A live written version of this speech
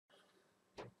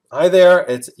Hi there,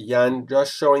 it's Jan,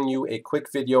 just showing you a quick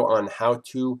video on how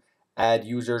to add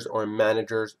users or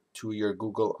managers to your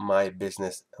Google My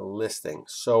Business listing.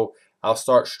 So I'll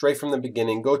start straight from the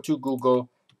beginning. Go to Google,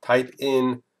 type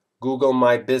in Google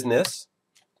My Business,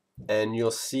 and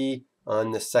you'll see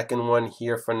on the second one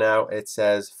here for now, it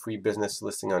says free business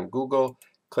listing on Google.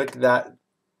 Click that.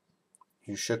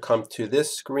 You should come to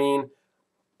this screen,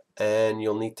 and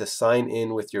you'll need to sign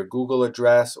in with your Google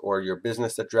address or your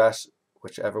business address,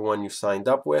 whichever one you signed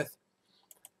up with.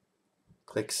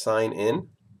 Click sign in.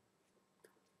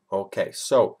 Okay,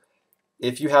 so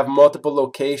if you have multiple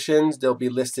locations, they'll be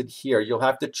listed here. You'll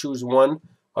have to choose one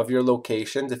of your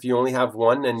locations. If you only have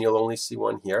one, then you'll only see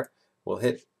one here. We'll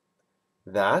hit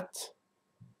that.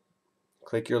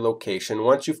 Click your location.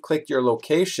 Once you've clicked your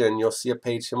location, you'll see a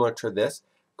page similar to this.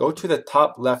 Go to the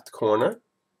top left corner.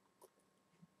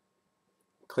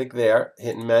 Click there,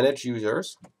 hit manage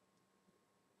users.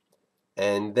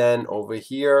 And then over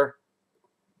here,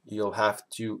 you'll have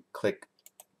to click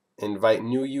invite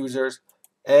new users,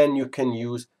 and you can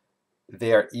use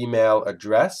their email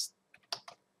address.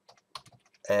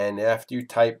 And after you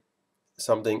type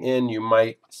something in, you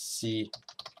might see,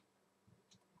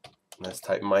 let's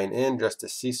type mine in just to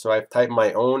see. So I've typed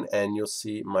my own, and you'll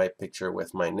see my picture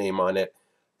with my name on it.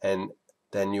 And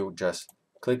then you just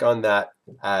click on that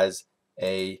as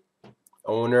a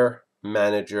owner,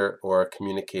 manager, or a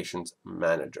communications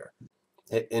manager.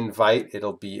 Hit invite,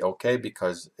 it'll be okay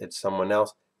because it's someone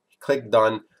else. Click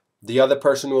done. The other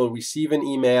person will receive an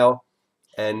email,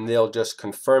 and they'll just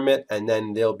confirm it, and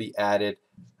then they'll be added,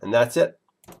 and that's it.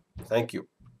 Thank you.